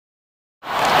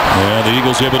And the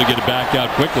Eagles able to get it back out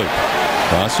quickly.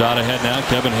 Cross out ahead now.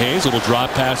 Kevin Hayes. Little drop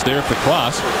pass there for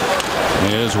Cross.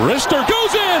 His wrister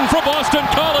goes in for Boston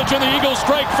College, and the Eagles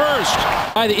strike first.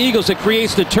 By the Eagles, it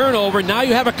creates the turnover. Now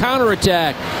you have a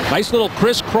counterattack. Nice little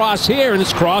crisscross here, and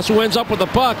it's Cross who ends up with the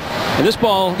puck. And this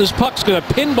puck's going to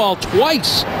pinball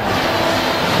twice.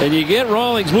 And you get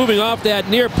Rawlings moving off that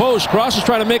near post. Cross is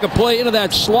trying to make a play into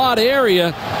that slot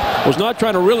area. Was not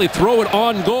trying to really throw it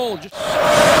on goal.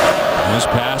 This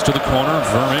pass to the corner.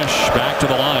 Vermish back to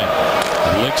the line.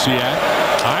 Lixiak.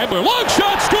 Eibler. Long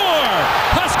shot, score!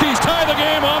 Huskies tie the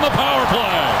game on the power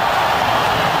play.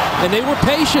 And they were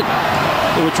patient.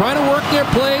 They were trying to work their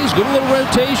plays. Good little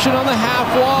rotation on the half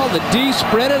wall. The D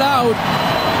spread it out.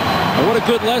 And what a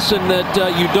good lesson that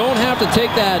you don't have to take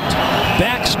that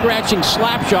back-scratching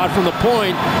slap shot from the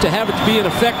point to have it be an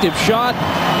effective shot.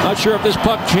 Not sure if this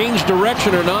puck changed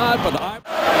direction or not, but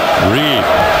Reed.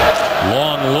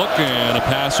 Long look and a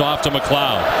pass off to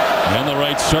McLeod. In the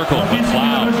right circle.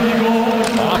 McLeod.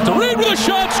 Off to Reed with a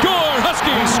shot. Score!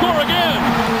 Huskies score again.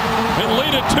 And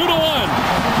lead it 2-1.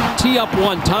 Tee up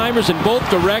one-timers in both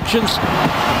directions.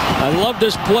 I love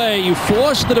this play. You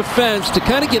force the defense to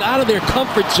kind of get out of their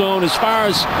comfort zone as far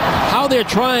as how their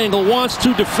triangle wants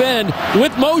to defend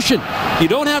with motion. You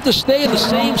don't have to stay in the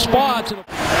same spots.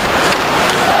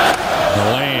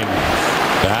 Mullane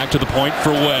back to the point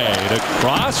for Way. To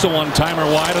Cross, a one-timer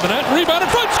wide of the net. Rebound in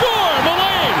front, score!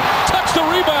 Mullane tucks the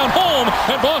rebound home,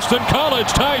 and Boston College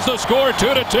ties the score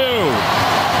 2-2.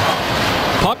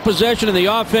 Puck possession in the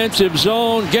offensive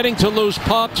zone, getting to loose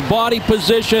pucks, body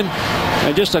position,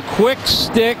 and just a quick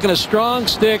stick and a strong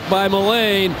stick by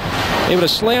Mullane. Able to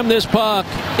slam this puck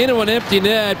into an empty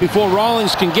net before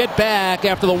Rawlings can get back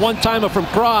after the one-timer from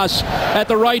Cross at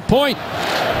the right point.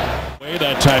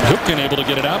 That time Hoopkin able to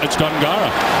get it out. It's Dungara.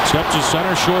 Steps to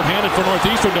center, short-handed for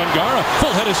Northeastern. Dungara,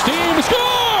 full head of steam,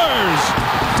 scores!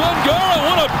 Dungara,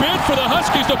 what a bid for the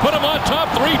Huskies to put him on top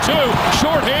 3-2,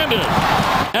 short-handed.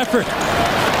 Effort.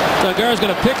 Dungara's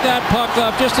going to pick that puck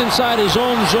up just inside his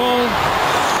own zone.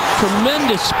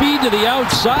 Tremendous speed to the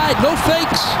outside. No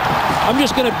fakes. I'm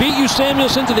just going to beat you,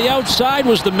 Samuelson, to the outside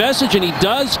was the message, and he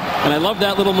does. And I love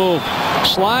that little move.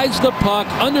 Slides the puck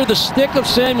under the stick of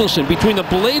Samuelson, between the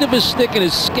blade of his stick and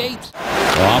his skates.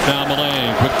 Off now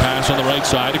Mullane. Quick pass on the right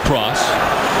side across.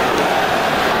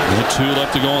 And 2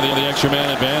 left to go on the extra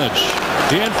man advantage.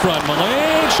 In front,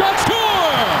 Mullane. Shot, score!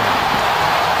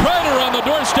 Kreider on the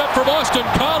doorstep for Boston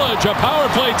College. A power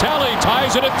play tally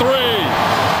ties it at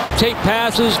 3. Tape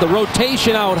passes, the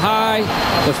rotation out high,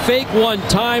 the fake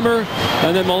one-timer,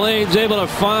 and then Mullane's able to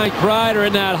find Kreider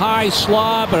in that high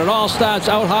slot, but it all starts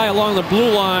out high along the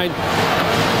blue line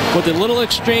with a little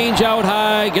exchange out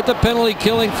high, get the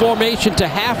penalty-killing formation to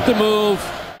have to move.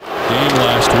 Game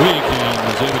last week and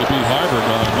was able to beat Harvard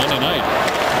on Monday night.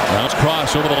 Now it's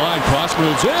Cross over the line. Cross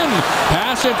moves in.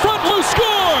 Pass in front. Loose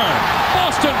score!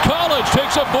 Boston College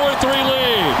takes a 4-3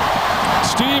 lead.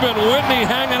 Stephen Whitney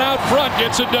hanging out front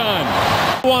gets it done.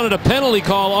 Wanted a penalty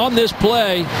call on this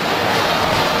play.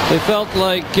 They felt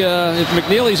like if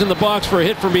McNeely's in the box for a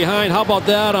hit from behind, how about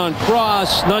that on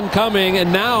Cross? None coming,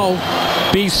 and now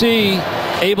BC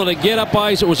able to get up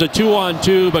ice. It was a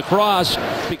 2-on-2, but Cross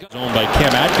owned by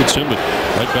Cam Atkinson, but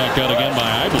right back out again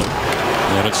by Eibler.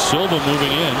 And it's Silva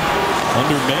moving in.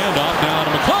 Undermanned off now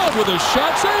to McLeod with a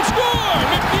shot. Save, score!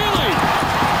 McNeely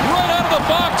right out of the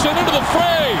box and into the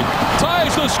fray.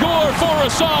 Ties the score for a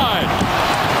side.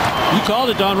 You called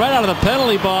it, Don, right out of the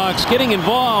penalty box, getting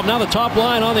involved. Now the top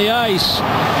line on the ice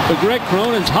for Greg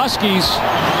Cronin's Huskies.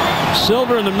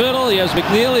 Silver in the middle. He has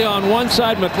McNeely on one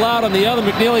side, McLeod on the other.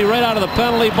 McNeely right out of the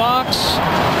penalty box.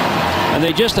 And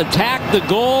they just attack the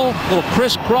goal. Little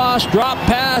crisscross, drop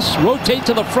pass, rotate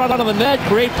to the front out of the net,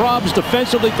 create problems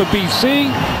defensively for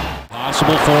BC.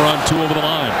 Possible 4-on-2 over the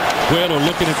line. Whaler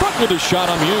looking in front with his shot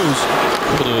on Muse.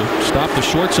 Able to stop the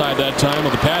short side that time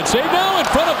with the pad save. Now in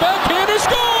front of backhander,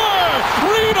 score!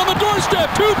 Reed on the doorstep,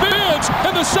 2 bids,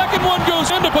 and the second one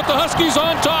goes in to put the Huskies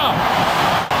on top.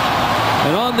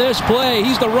 And on this play,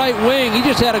 he's the right wing. He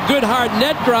just had a good hard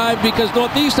net drive because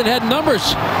Northeastern had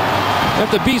numbers.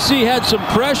 After BC had some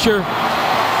pressure,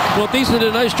 Northeastern did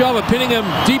a nice job of pinning them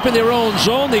deep in their own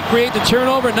zone. They create the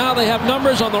turnover. Now they have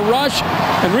numbers on the rush.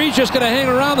 And Reed's just going to hang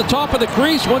around the top of the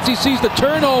crease once he sees the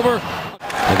turnover.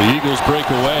 And the Eagles break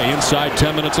away. Inside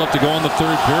 10 minutes left to go in the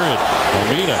third period.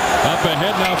 Almeida up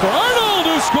ahead now for Arnold,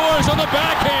 who scores on the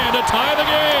backhand to tie the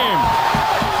game.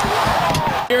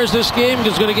 Here's this game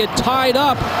is going to get tied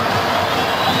up.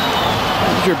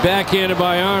 You're backhanded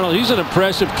by Arnold. He's an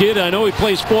impressive kid. I know he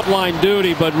plays fourth line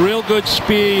duty, but real good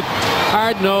speed,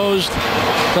 hard-nosed,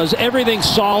 does everything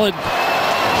solid.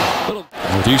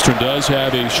 Northeastern does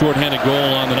have a shorthanded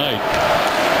goal on the night.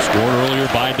 Scored earlier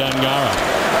by Dungara.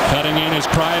 Cutting in is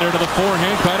Kreider to the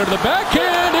forehand. Kreider to the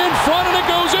backhand. In front, and it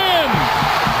goes in.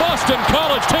 Boston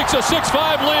College takes a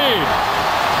 6-5 lead.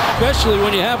 Especially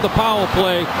when you have the power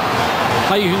play,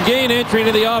 how you can gain entry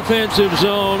into the offensive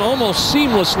zone almost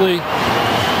seamlessly.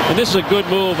 And this is a good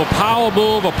move, a power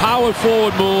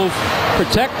forward move.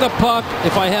 Protect the puck.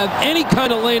 If I have any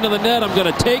kind of lane to the net, I'm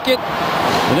going to take it.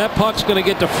 And that puck's going to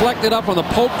get deflected up on the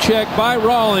poke check by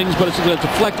Rawlings, but it's going to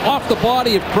deflect off the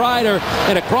body of Kreider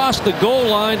and across the goal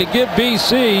line to give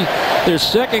BC their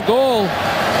second goal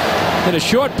in a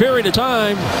short period of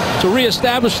time to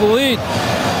reestablish the lead.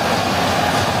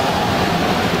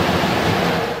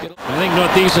 I think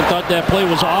Northeastern thought that play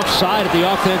was offside at the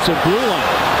offensive blue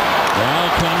line. Now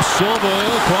comes Silva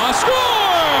across.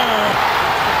 Score!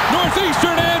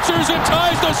 Northeastern answers and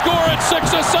ties the score at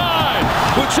 6-aside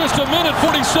with just a minute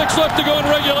 46 left to go in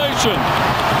regulation.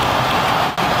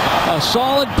 A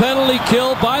solid penalty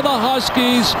kill by the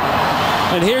Huskies.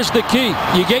 And here's the key.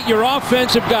 You get your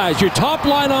offensive guys, your top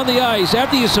line on the ice.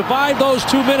 After you survive those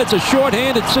 2 minutes of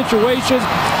shorthanded situation,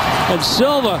 and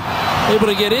Silva able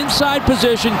to get inside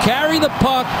position, carry the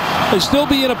puck, and still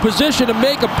be in a position to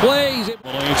make a play.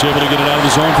 Malane's able to get it out of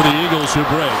the zone for the Eagles who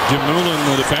break. Demulin,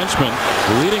 the defenseman,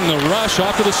 leading the rush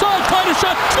off to the side. Kreider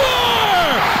shot.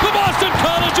 Score! The Boston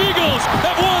College Eagles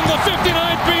have won the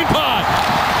 59th Beanpot.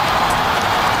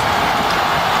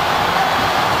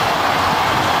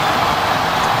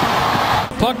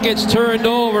 Puck gets turned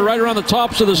over right around the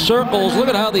tops of the circles. Look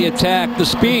at how they attack. The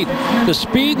speed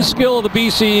and skill of the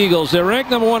BC Eagles. They're ranked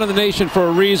number 1 in the nation for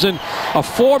a reason. A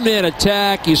 4-man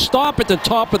attack. You stop at the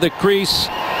top of the crease.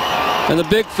 And the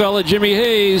big fella, Jimmy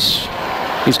Hayes,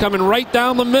 he's coming right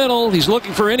down the middle. He's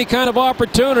looking for any kind of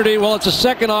opportunity. Well, it's a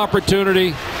second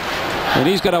opportunity. And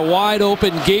he's got a wide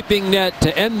open, gaping net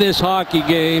to end this hockey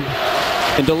game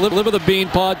and deliver the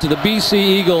Beanpot to the BC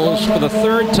Eagles for the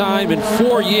 3rd time in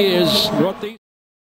 4 years.